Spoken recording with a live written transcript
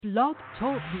Blog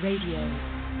Talk Radio.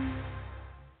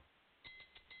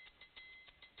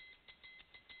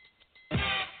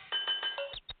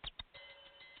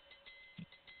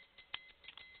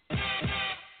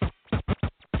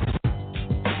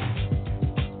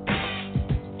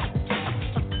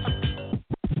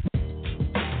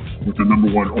 With the number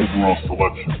one overall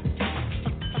selection.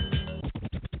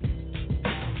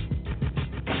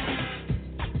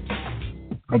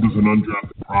 How does an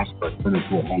undrafted prospect turn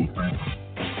into a Hall of Famer?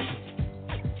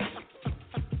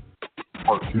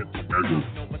 Heart can't be measured.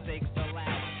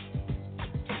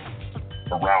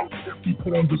 Around can't be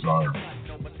put on desire.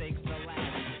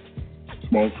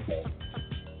 Small school,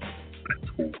 big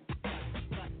school.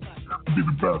 You have to be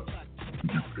the best to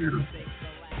get paid.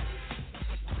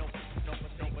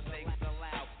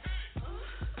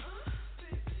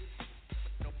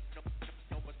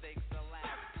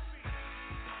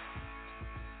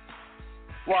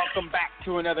 Welcome back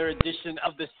to another edition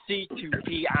of the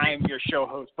C2P. I am your show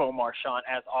host, Bo Marchionte.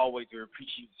 As always, we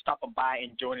appreciate you stopping by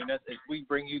and joining us as we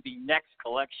bring you the next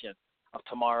collection of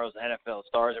tomorrow's NFL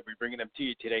stars. And we're bringing them to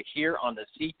you today here on the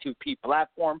C2P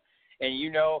platform. And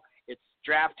you know it's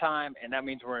draft time, and that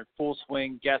means we're in full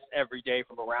swing. Guests every day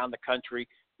from around the country.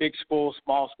 Big school,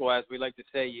 small school, as we like to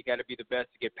say, you got to be the best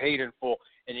to get paid in full.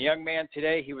 And the young man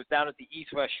today, he was down at the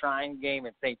East-West Shrine game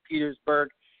in St. Petersburg.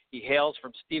 He hails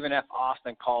from Stephen F.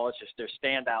 Austin College. It's their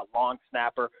standout long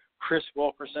snapper, Chris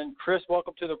Wilkerson. Chris,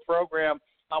 welcome to the program.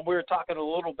 We were talking a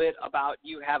little bit about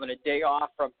you having a day off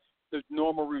from the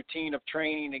normal routine of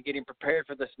training and getting prepared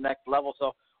for this next level.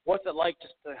 So what's it like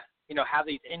just to, have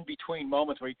these in-between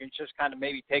moments where you can just kind of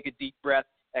maybe take a deep breath,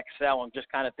 exhale, and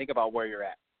just kind of think about where you're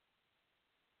at?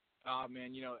 Oh,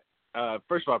 man,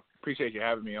 first of all, appreciate you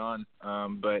having me on.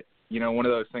 But, one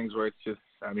of those things where it's just,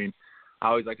 I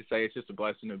always like to say it's just a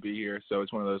blessing to be here. So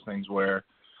it's one of those things where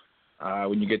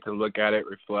when you get to look at it,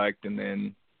 reflect, and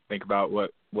then think about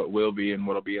what will be and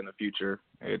what will be in the future,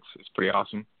 it's pretty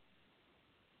awesome.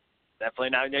 Definitely.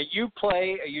 Now you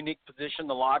play a unique position,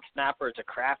 the long snapper. It's a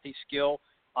crafty skill.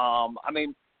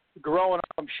 Growing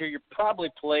up, I'm sure you probably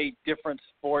played different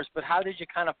sports, but how did you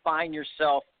kind of find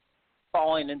yourself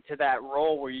falling into that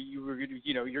role where you were,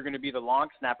 you're going to be the long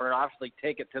snapper and obviously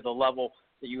take it to the level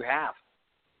that you have?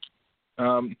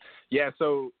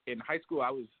 So in high school, I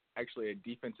was actually a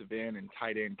defensive end and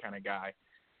tight end kind of guy.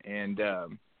 And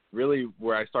really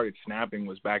where I started snapping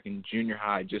was back in junior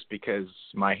high just because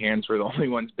my hands were the only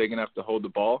ones big enough to hold the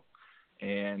ball.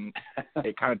 And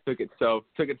it kind of took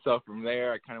itself from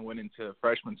there. I kind of went into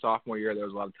freshman, sophomore year. There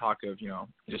was a lot of talk of,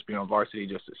 just being on varsity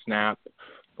just to snap.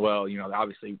 Well, they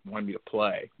obviously wanted me to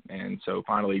play. And so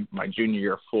finally my junior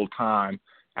year full time,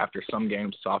 after some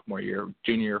games sophomore year,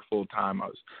 junior year full time, I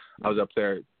was up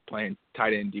there playing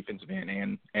tight end, defensive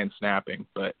end, and snapping.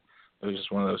 But it was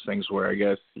just one of those things where I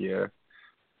guess you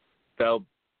fell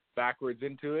backwards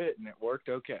into it, and it worked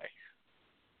okay.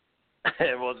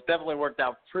 Well, it's definitely worked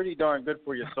out pretty darn good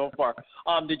for you so far.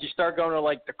 Did you start going to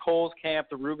like the Coles camp,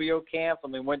 the Rubio camp?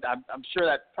 I'm sure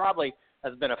that probably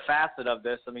has been a facet of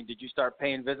this. Did you start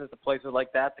paying visits to places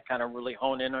like that to kind of really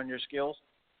hone in on your skills?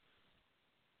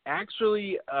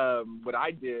 Actually, what I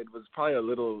did was probably a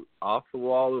little off the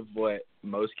wall of what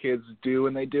most kids do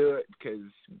when they do it, because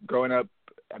growing up,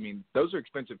 those are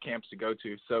expensive camps to go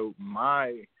to. So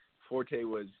my forte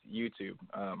was YouTube.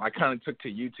 I kind of took to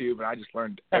YouTube, and I just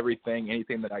learned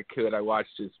anything that I could. I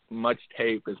watched as much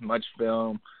tape, as much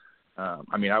film.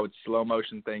 I would slow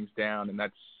motion things down, and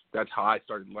that's how I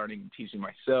started learning and teaching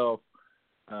myself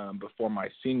before my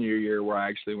senior year, where I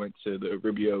actually went to the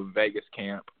Rubio Vegas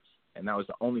camp. And that was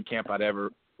the only camp I'd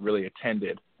ever really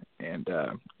attended, and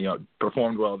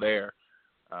performed well there,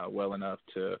 well enough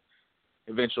to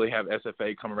eventually have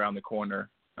SFA come around the corner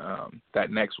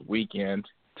that next weekend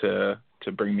to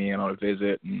bring me in on a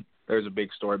visit. And there's a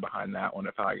big story behind that one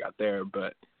of how I got there.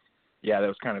 But yeah, that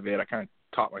was kind of it. I kind of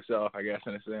taught myself, I guess,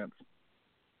 in a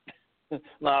sense.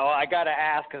 No, I got to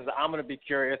ask because I'm going to be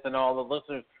curious, and all the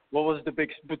listeners. What was the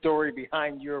big story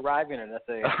behind you arriving at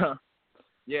SAA?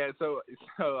 Yeah, so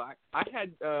I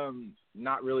had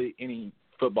not really any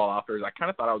football offers. I kind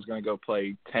of thought I was going to go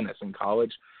play tennis in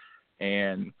college.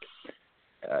 And,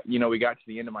 we got to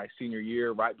the end of my senior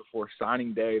year right before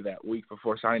signing day, that week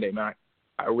before signing day. Man,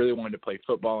 I really wanted to play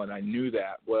football, and I knew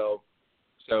that. Well,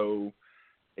 so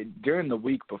during the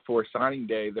week before signing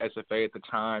day, the SFA at the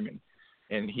time,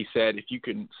 and he said, if you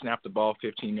can snap the ball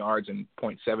 15 yards in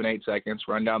 0.78 seconds,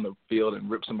 run down the field and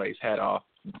rip somebody's head off,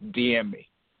 DM me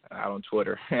out on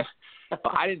Twitter. But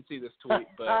I didn't see this tweet,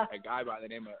 but a guy by the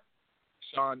name of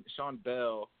Sean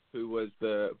Bell, who is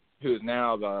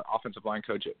now the offensive line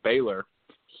coach at Baylor,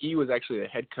 he was actually the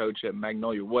head coach at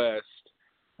Magnolia West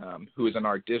who was in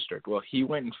our district. Well, he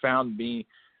went and found me,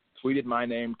 tweeted my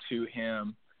name to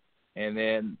him, and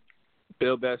then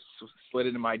Bill Best slid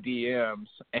into my DMs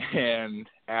and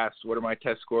asked, what are my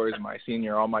test scores, my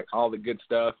senior, all the good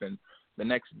stuff. And the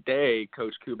next day,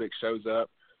 Coach Kubik shows up.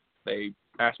 They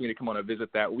asked me to come on a visit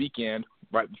that weekend,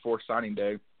 right before signing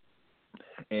day,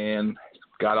 and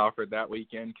got offered that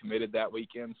weekend, committed that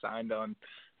weekend, signed on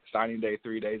signing day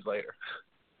 3 days later.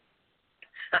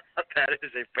 That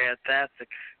is a fantastic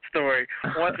story.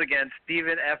 Once again,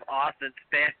 Stephen F. Austin,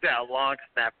 standout long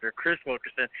snapper, Chris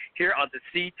Wilkerson, here on the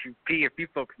C2P. If you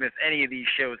folks miss any of these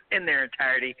shows in their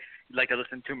entirety, you'd like to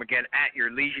listen to them again at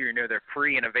your leisure, you know they're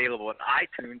free and available on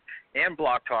iTunes and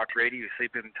Blog Talk Radio. So you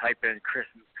can type in Chris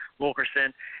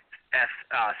Wilkerson,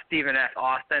 Stephen F.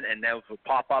 Austin, and those will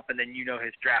pop up, and then you know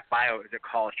his draft bio is at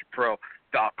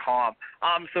College2Pro.com.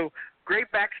 So great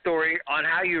backstory on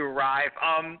how you arrive.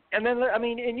 And then, I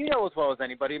mean, and you know as well as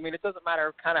anybody, I mean, it doesn't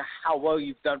matter kind of how well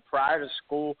you've done prior to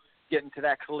school, getting to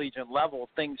that collegiate level,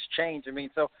 things change. I mean,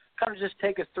 so kind of just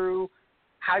take us through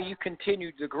how you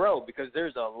continued to grow, because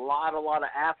there's a lot of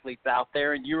athletes out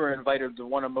there, and you were invited to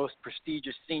one of the most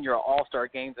prestigious senior all-star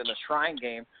games in the Shrine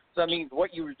Game. So, I mean,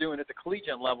 what you were doing at the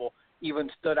collegiate level even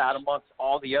stood out amongst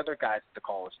all the other guys at the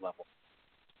college level.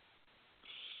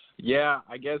 Yeah,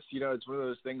 I guess, it's one of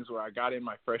those things where I got in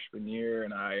my freshman year,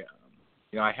 and I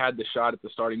had the shot at the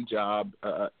starting job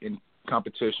in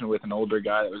competition with an older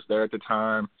guy that was there at the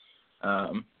time.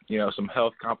 Some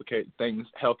complicated things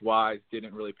health-wise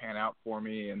didn't really pan out for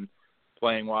me, and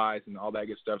playing-wise and all that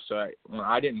good stuff. So when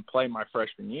I didn't play my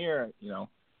freshman year,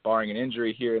 barring an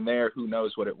injury here and there, who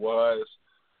knows what it was.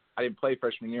 I didn't play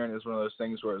freshman year, and it was one of those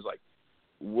things where it was like,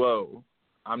 whoa,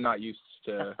 I'm not used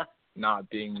to not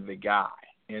being the guy.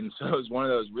 And so it was one of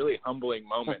those really humbling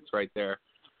moments right there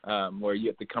where you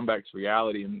have to come back to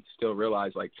reality and still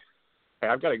realize, like, hey,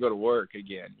 I've got to go to work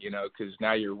again, because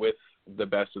now you're with the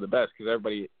best of the best. Because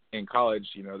everybody in college,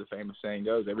 the famous saying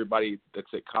goes, everybody that's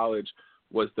at college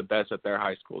was the best at their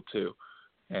high school too.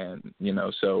 And,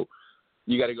 so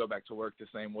you got to go back to work the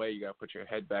same way. You got to put your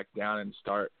head back down and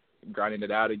start grinding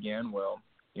it out again. Well,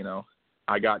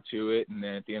 I got to it, and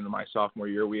then at the end of my sophomore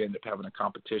year, we ended up having a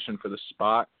competition for the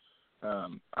spot.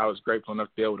 I was grateful enough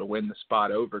to be able to win the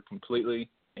spot over completely,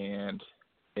 and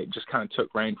it just kind of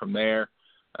took reign from there.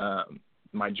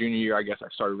 My junior year, I guess I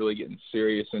started really getting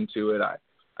serious into it. I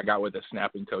got with a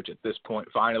snapping coach at this point,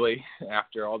 finally.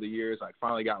 After all the years, I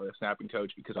finally got with a snapping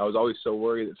coach, because I was always so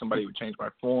worried that somebody would change my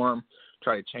form,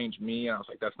 try to change me, and I was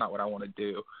like, that's not what I want to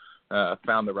do.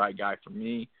 Found the right guy for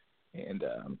me, and,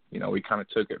 we kind of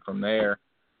took it from there.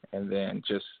 And then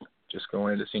just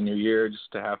going into senior year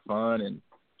just to have fun, and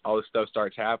all this stuff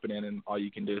starts happening, and all you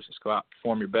can do is just go out and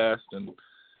perform your best, and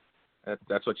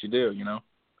that's what you do,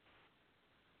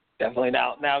 Definitely.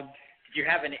 Now, did you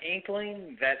have an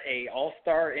inkling that a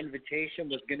all-star invitation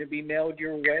was going to be mailed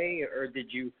your way, or did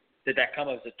that come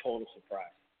as a total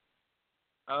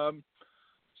surprise?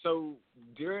 So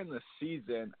during the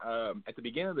season, at the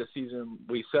beginning of the season,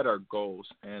 we set our goals,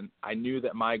 and I knew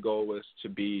that my goal was to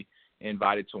be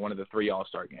invited to one of the 3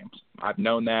 all-star games. I've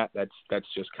known that. That's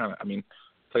just kind of, I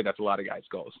think that's a lot of guys'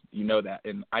 goals. You know that.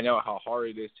 And I know how hard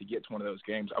it is to get to one of those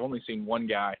games. I've only seen one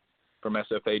guy from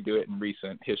SFA do it in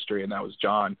recent history, and that was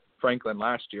John Franklin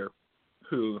last year,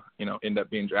 who, ended up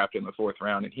being drafted in the 4th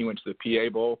round, and he went to the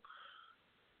PA Bowl.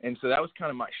 And so that was kind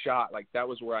of my shot. Like, that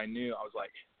was where I knew. I was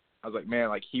like, man,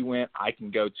 like, he went, I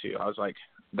can go to. I was like,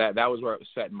 that was where it was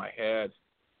set in my head.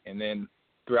 And then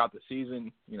throughout the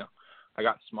season, I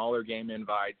got smaller game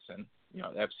invites and,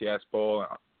 the FCS Bowl.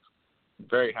 I'm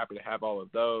very happy to have all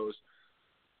of those.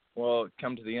 Well,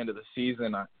 come to the end of the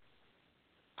season, I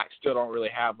still don't really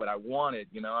have what I wanted.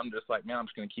 I'm just like, man, I'm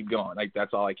just going to keep going. Like,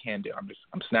 that's all I can do.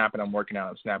 I'm snapping, I'm working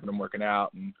out,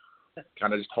 and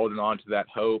kind of just holding on to that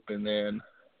hope. And then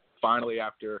finally,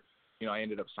 after, I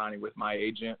ended up signing with my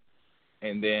agent,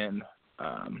 and then,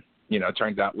 it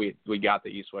turns out we got the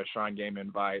East-West Shrine Game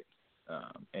invite,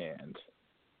 and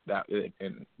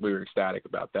we were ecstatic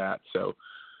about that. So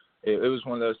it was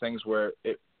one of those things where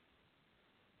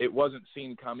it wasn't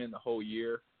seen coming the whole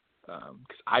year,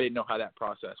 because I didn't know how that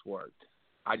process worked.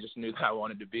 I just knew that I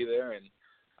wanted to be there, and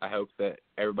I hope that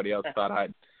everybody else thought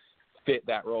I'd fit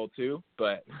that role too.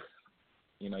 But,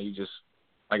 you just,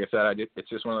 like I said, it's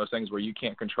just one of those things where you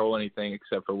can't control anything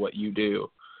except for what you do,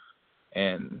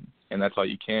 and that's all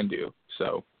you can do.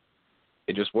 So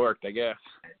it just worked, I guess.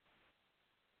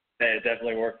 It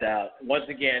definitely worked out. Once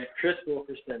again, Chris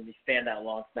Wilkerson, the standout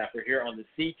long snapper here on the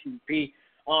C2P.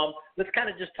 Let's kind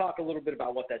of just talk a little bit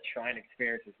about what that Shrine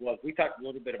experience was. We talked a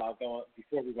little bit about going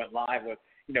before we went live with,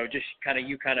 just kind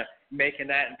of making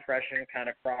that impression, kind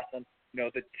of crossing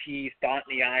the T's,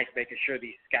 dotting the I's, making sure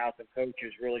these scouts and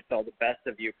coaches really saw the best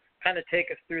of you. Kind of take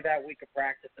us through that week of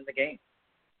practice in the game.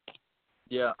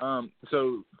 Yeah,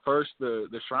 so first, the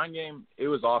Shrine game, it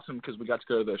was awesome because we got to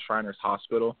go to the Shriners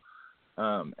Hospital,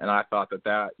 and I thought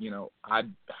that,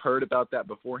 I'd heard about that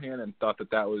beforehand and thought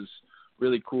that was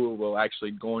really cool. Well,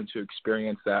 actually going to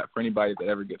experience that for anybody that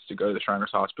ever gets to go to the Shriners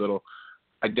Hospital,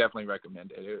 I definitely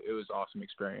recommend it. It was an awesome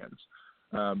experience.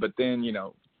 But then,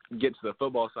 get to the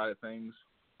football side of things,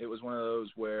 it was one of those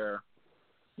where,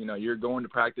 you're going to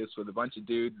practice with a bunch of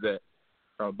dudes that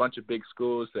from a bunch of big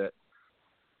schools that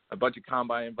a bunch of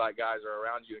combine invite guys are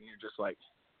around you, and you're just like,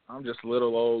 I'm just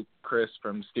little old Chris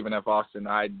from Stephen F. Austin.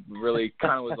 I really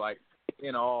kind of was like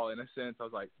in awe in a sense. I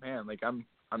was like, man, like I'm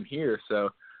here. So,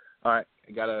 all right,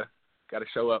 I gotta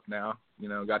show up now.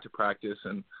 Got to practice,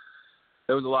 and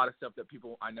there was a lot of stuff that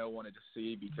people I know wanted to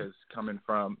see because coming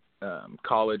from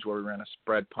college where we ran a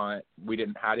spread punt, I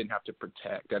didn't have to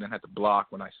protect. I didn't have to block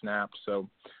when I snapped. So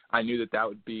I knew that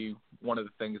would be one of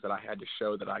the things that I had to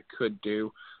show that I could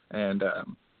do. And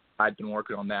I'd been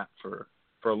working on that for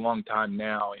a long time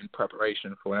now in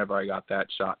preparation for whenever I got that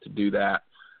shot to do that.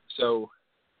 So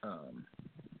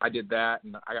I did that,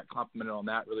 and I got complimented on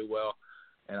that really well.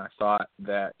 And I thought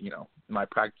that, my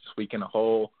practice week in a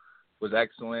whole was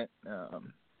excellent.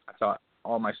 I thought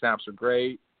all my snaps were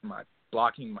great. My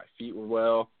blocking, my feet were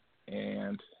well.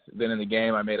 And then in the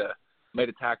game, I made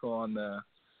a tackle on the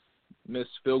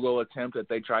missed field goal attempt that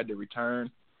they tried to return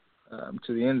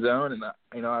to the end zone,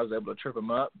 and I was able to trip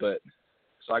them up. But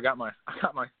so I got my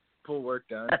full work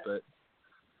done, but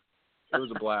it was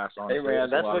a blast. Honestly, hey man,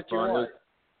 that's what you want.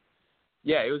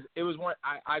 It was one.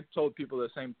 I've told people the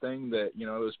same thing that it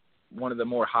was one of the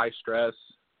more high stress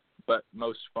but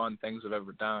most fun things I've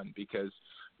ever done because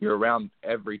you're around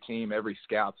every team, every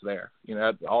scout's there.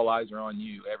 All eyes are on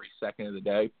you every second of the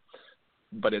day,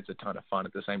 but it's a ton of fun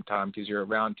at the same time because you're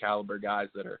around caliber guys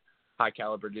that are high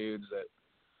caliber dudes that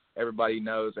everybody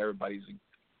knows everybody's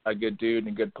a good dude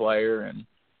and a good player, and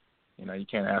you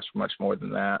can't ask for much more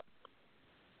than that.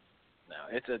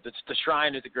 No, the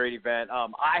Shrine is a great event.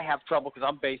 I have trouble because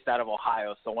I'm based out of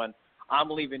Ohio, so when I'm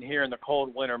leaving here in the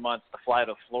cold winter months to fly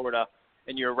to Florida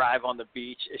and you arrive on the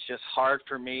beach, it's just hard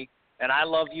for me. And I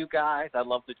love you guys. I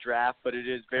love the draft, but it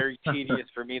is very tedious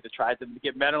for me to try to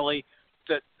get mentally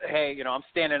that, hey, I'm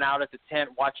standing out at the tent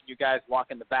watching you guys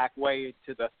walk in the back way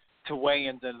to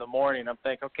weigh-ins in the morning. I'm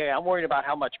thinking, okay, I'm worried about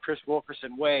how much Chris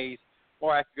Wilkerson weighs,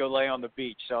 or I could go lay on the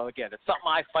beach. So, again, it's something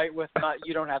I fight with.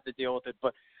 You don't have to deal with it,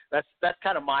 but that's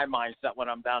kind of my mindset when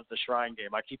I'm down at the Shrine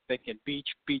game. I keep thinking beach,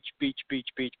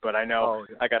 but I know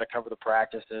I got to cover the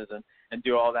practices and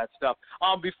do all that stuff.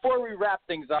 Before we wrap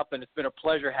things up, and it's been a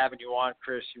pleasure having you on,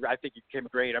 Chris. I think you came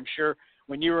great. I'm sure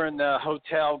when you were in the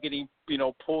hotel getting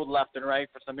pulled left and right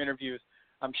for some interviews,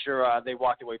 I'm sure they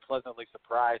walked away pleasantly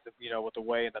surprised, with the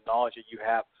way and the knowledge that you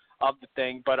have of the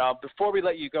thing. But before we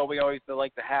let you go, we always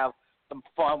like to have some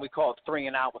fun. We call it 3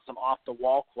 and Out with some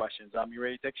off-the-wall questions. You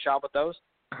ready to take a shot with those?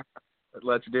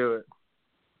 Let's do it.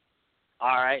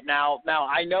 All right. Now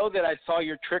I know that I saw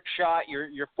your trick shot,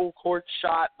 your full court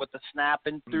shot with the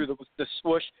snapping through the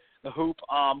swoosh, the hoop.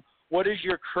 What is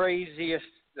your craziest,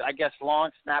 I guess, long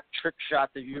snap trick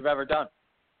shot that you've ever done?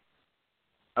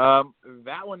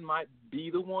 That one might be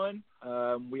the one.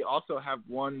 We also have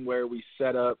one where we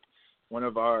set up one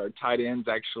of our tight ends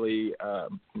actually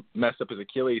messed up his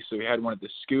Achilles, so we had one of the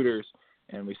scooters,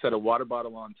 and we set a water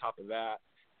bottle on top of that,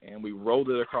 and we rolled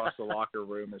it across the locker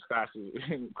room as fast as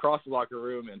across the locker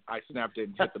room, and I snapped it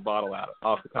and hit the bottle out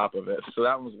off the top of it. So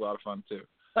that one was a lot of fun too.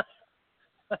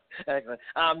 Excellent.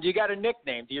 Do you got a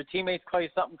nickname? Do your teammates call you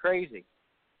something crazy?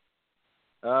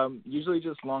 Usually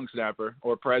just long snapper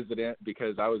or president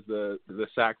because I was the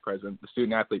SAC president, the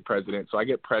student athlete president. So I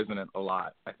get president a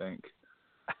lot, I think.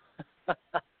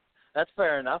 That's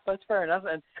fair enough.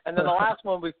 And then the last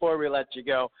one before we let you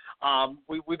go,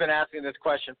 we've been asking this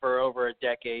question for over a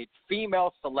decade.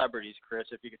 Female celebrities, Chris,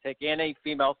 if you could take any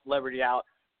female celebrity out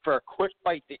for a quick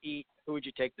bite to eat, who would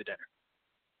you take to dinner?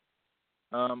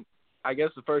 I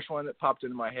guess the first one that popped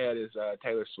into my head is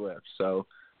Taylor Swift. So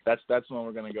that's the one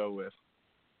we're going to go with.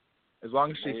 As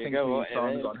long as she sings me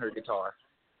songs on her guitar.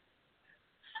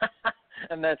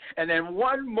 And then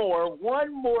one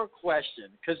more question,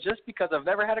 because I've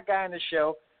never had a guy on the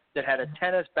show that had a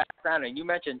tennis background, and you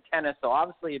mentioned tennis, so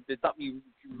obviously it's something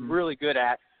you're really good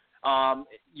at.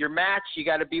 Your match, you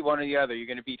got to beat one or the other. You're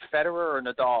going to beat Federer or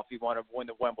Nadal if you want to win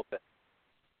the Wimbledon.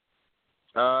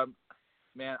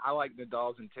 Man, I like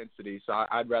Nadal's intensity, so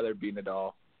I'd rather be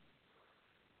Nadal.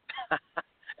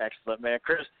 Excellent, man.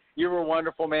 Chris, you were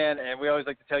wonderful, man, and we always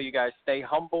like to tell you guys, stay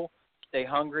humble, stay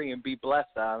hungry, and be blessed.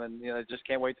 And just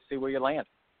can't wait to see where you land.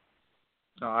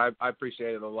 No, I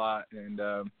appreciate it a lot, and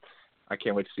I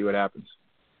can't wait to see what happens.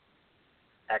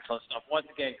 Excellent stuff. Once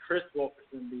again, Chris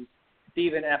Wilkerson, the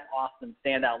Stephen F. Austin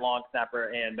standout long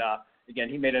snapper, and again,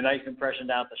 he made a nice impression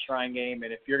down at the Shrine Game.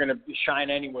 And if you're going to shine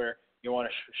anywhere, you want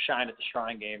to shine at the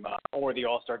Shrine Game or the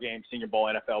All-Star Game, Senior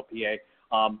Bowl, NFLPA.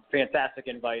 Fantastic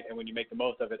invite, and when you make the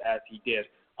most of it, as he did,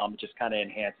 it just kind of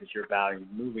enhances your value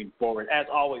moving forward. As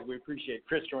always, we appreciate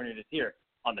Chris joining us here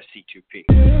on the C2P.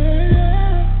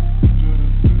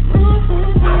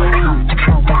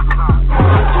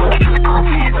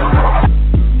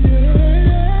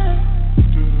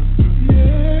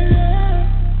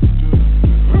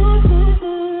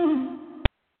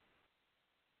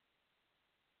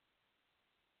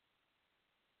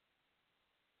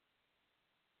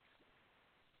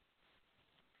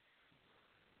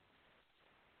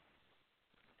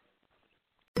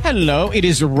 Hello, it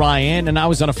is Ryan, and I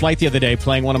was on a flight the other day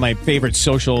playing one of my favorite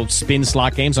social spin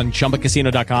slot games on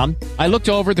ChumbaCasino.com. I looked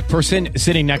over at the person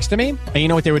sitting next to me, and you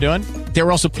know what they were doing? They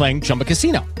were also playing Chumba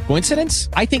Casino. Coincidence?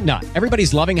 I think not.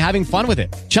 Everybody's loving having fun with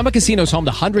it. Chumba Casino is home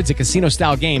to hundreds of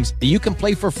casino-style games that you can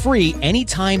play for free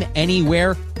anytime,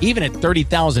 anywhere, even at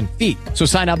 30,000 feet. So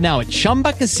sign up now at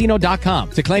ChumbaCasino.com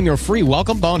to claim your free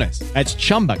welcome bonus. That's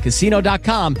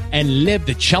ChumbaCasino.com and live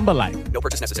the Chumba life. No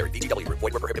purchase necessary. VGW. Void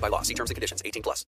where prohibited by law. See terms and conditions. 18+.